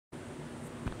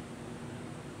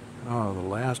Oh, the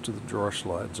last of the drawer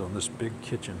slides on this big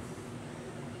kitchen.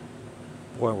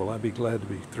 Boy, will I be glad to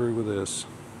be through with this.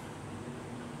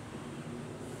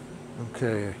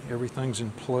 Okay, everything's in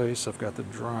place. I've got the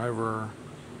driver.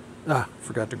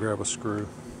 Forgot to grab a screw.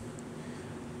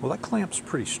 Well, that clamp's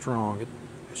pretty strong. It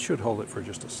should hold it for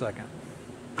just a second.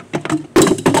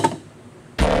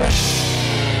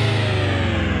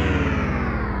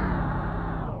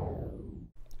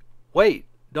 Wait,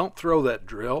 don't throw that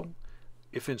drill.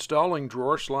 If installing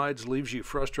drawer slides leaves you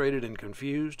frustrated and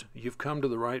confused, you've come to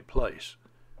the right place.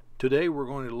 Today we're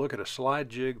going to look at a slide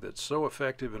jig that's so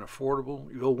effective and affordable,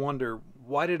 you'll wonder,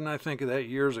 why didn't I think of that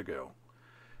years ago?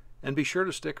 And be sure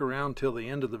to stick around till the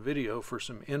end of the video for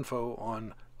some info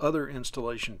on other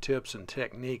installation tips and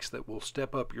techniques that will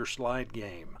step up your slide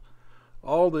game.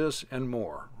 All this and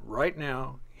more, right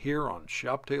now, here on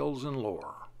Shop Tales and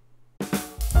Lore.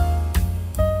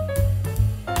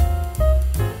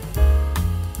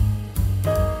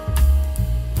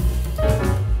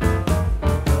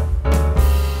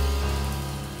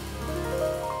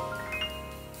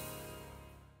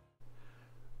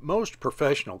 Most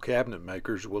professional cabinet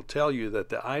makers will tell you that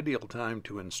the ideal time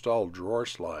to install drawer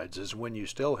slides is when you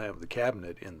still have the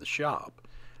cabinet in the shop.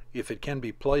 If it can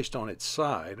be placed on its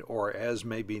side, or as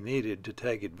may be needed to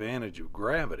take advantage of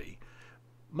gravity,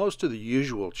 most of the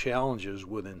usual challenges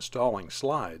with installing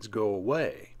slides go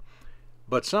away.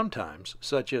 But sometimes,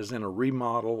 such as in a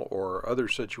remodel or other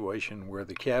situation where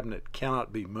the cabinet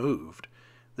cannot be moved,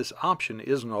 this option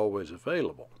isn't always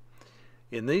available.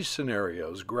 In these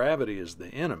scenarios, gravity is the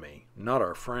enemy, not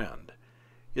our friend.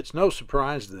 It's no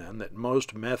surprise then that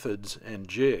most methods and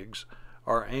jigs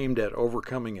are aimed at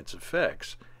overcoming its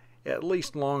effects, at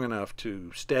least long enough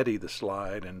to steady the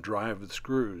slide and drive the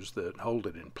screws that hold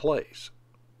it in place.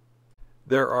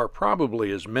 There are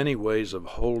probably as many ways of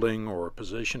holding or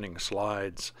positioning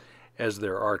slides as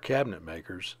there are cabinet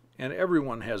makers, and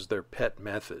everyone has their pet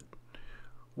method.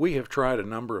 We have tried a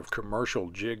number of commercial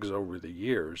jigs over the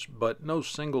years, but no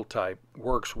single type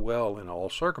works well in all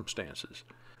circumstances.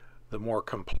 The more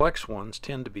complex ones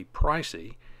tend to be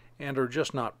pricey and are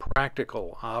just not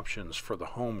practical options for the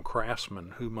home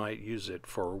craftsman who might use it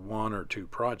for one or two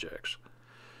projects.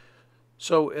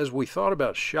 So as we thought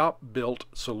about shop-built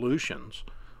solutions,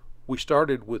 we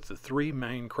started with the three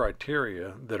main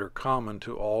criteria that are common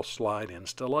to all slide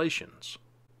installations.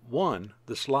 1.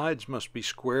 The slides must be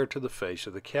square to the face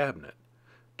of the cabinet.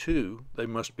 2. They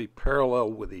must be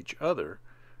parallel with each other.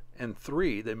 And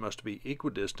 3. They must be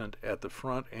equidistant at the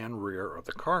front and rear of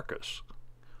the carcass.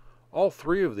 All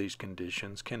three of these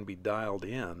conditions can be dialed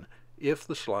in if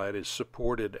the slide is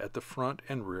supported at the front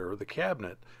and rear of the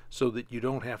cabinet so that you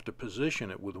don't have to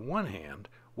position it with one hand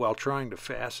while trying to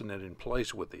fasten it in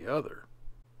place with the other.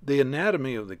 The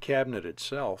anatomy of the cabinet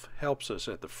itself helps us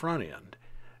at the front end.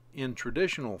 In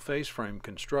traditional face frame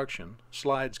construction,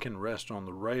 slides can rest on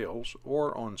the rails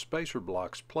or on spacer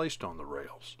blocks placed on the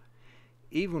rails.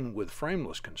 Even with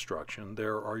frameless construction,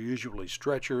 there are usually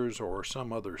stretchers or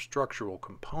some other structural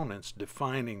components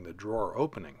defining the drawer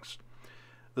openings.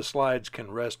 The slides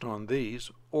can rest on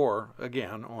these or,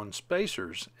 again, on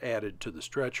spacers added to the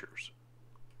stretchers.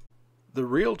 The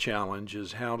real challenge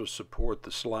is how to support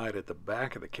the slide at the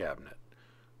back of the cabinet.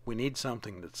 We need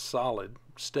something that's solid,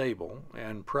 stable,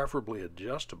 and preferably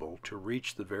adjustable to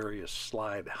reach the various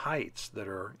slide heights that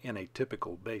are in a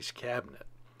typical base cabinet.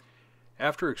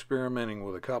 After experimenting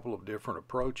with a couple of different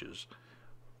approaches,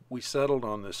 we settled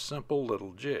on this simple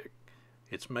little jig.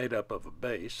 It's made up of a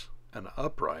base, an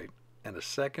upright, and a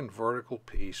second vertical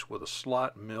piece with a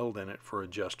slot milled in it for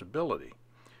adjustability.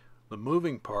 The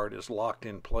moving part is locked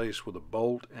in place with a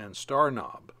bolt and star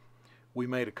knob. We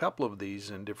made a couple of these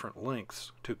in different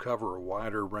lengths to cover a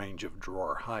wider range of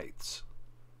drawer heights.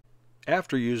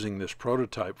 After using this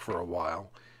prototype for a while,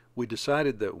 we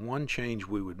decided that one change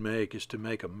we would make is to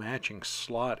make a matching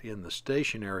slot in the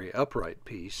stationary upright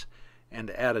piece and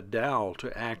add a dowel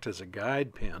to act as a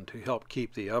guide pin to help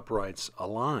keep the uprights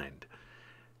aligned.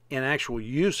 In actual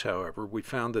use, however, we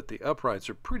found that the uprights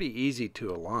are pretty easy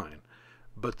to align,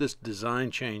 but this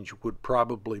design change would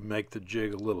probably make the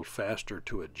jig a little faster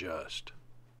to adjust.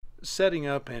 Setting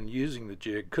up and using the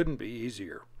jig couldn't be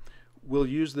easier. We'll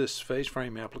use this face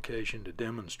frame application to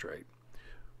demonstrate.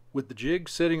 With the jig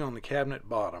sitting on the cabinet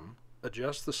bottom,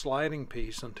 adjust the sliding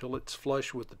piece until it's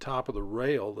flush with the top of the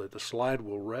rail that the slide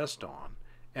will rest on,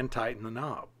 and tighten the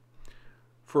knob.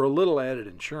 For a little added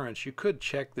insurance, you could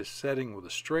check this setting with a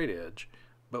straight edge,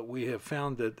 but we have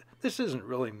found that this isn't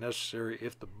really necessary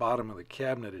if the bottom of the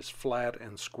cabinet is flat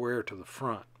and square to the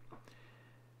front.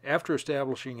 After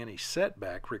establishing any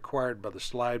setback required by the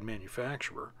slide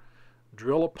manufacturer,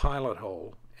 drill a pilot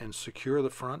hole and secure the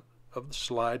front of the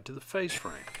slide to the face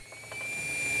frame.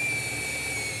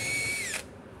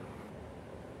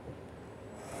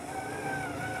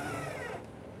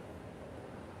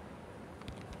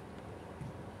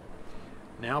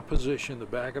 Now position the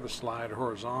back of the slide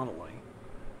horizontally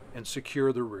and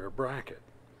secure the rear bracket.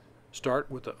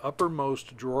 Start with the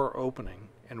uppermost drawer opening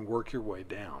and work your way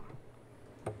down.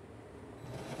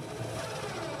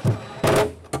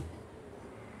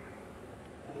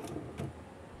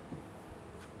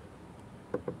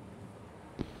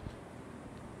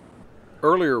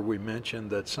 Earlier we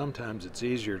mentioned that sometimes it's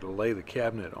easier to lay the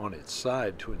cabinet on its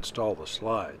side to install the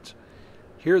slides.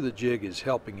 Here the jig is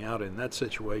helping out in that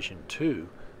situation too,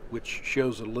 which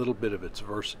shows a little bit of its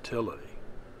versatility.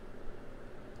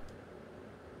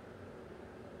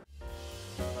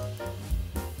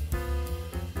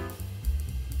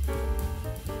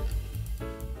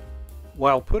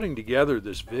 While putting together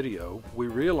this video, we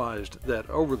realized that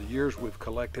over the years we've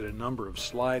collected a number of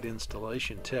slide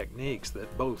installation techniques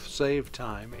that both save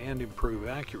time and improve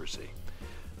accuracy.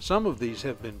 Some of these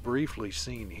have been briefly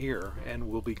seen here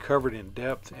and will be covered in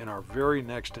depth in our very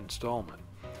next installment.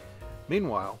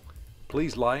 Meanwhile,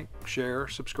 please like, share,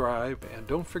 subscribe, and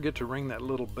don't forget to ring that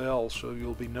little bell so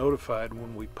you'll be notified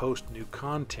when we post new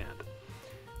content.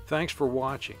 Thanks for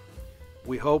watching.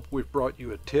 We hope we've brought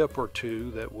you a tip or two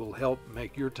that will help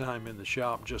make your time in the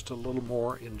shop just a little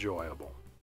more enjoyable.